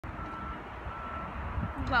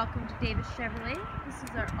Welcome to Davis Chevrolet. This is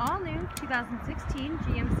our all-new 2016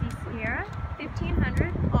 GMC Sierra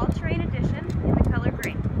 1500 All-Terrain Edition in the color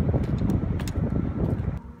gray.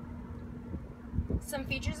 Some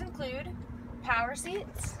features include power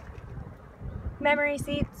seats, memory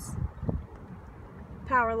seats,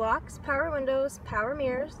 power locks, power windows, power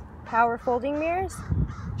mirrors, power folding mirrors,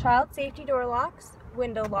 child safety door locks,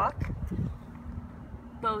 window lock,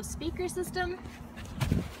 Bose speaker system.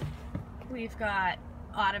 We've got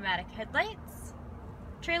automatic headlights,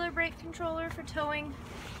 trailer brake controller for towing.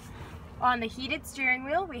 On the heated steering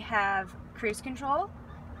wheel we have cruise control,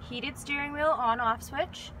 heated steering wheel on-off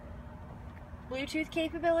switch, Bluetooth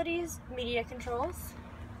capabilities, media controls.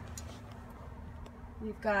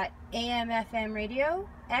 We've got AM/FM radio,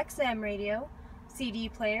 XM radio, CD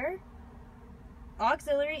player,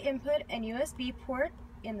 auxiliary input and USB port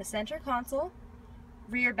in the center console,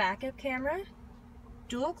 rear backup camera,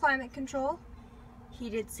 dual climate control,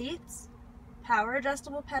 heated seats, power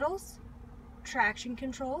adjustable pedals, traction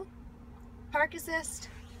control, park assist,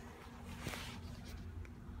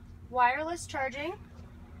 wireless charging,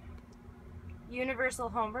 universal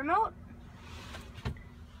home remote,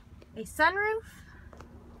 a sunroof,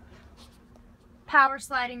 power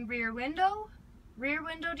sliding rear window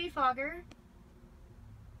defogger,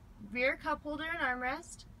 rear cup holder and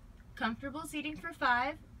armrest, comfortable seating for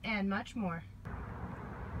 5, and much more.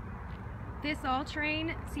 This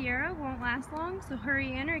all-terrain Sierra won't last long, so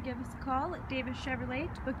hurry in or give us a call at Davis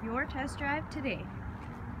Chevrolet to book your test drive today.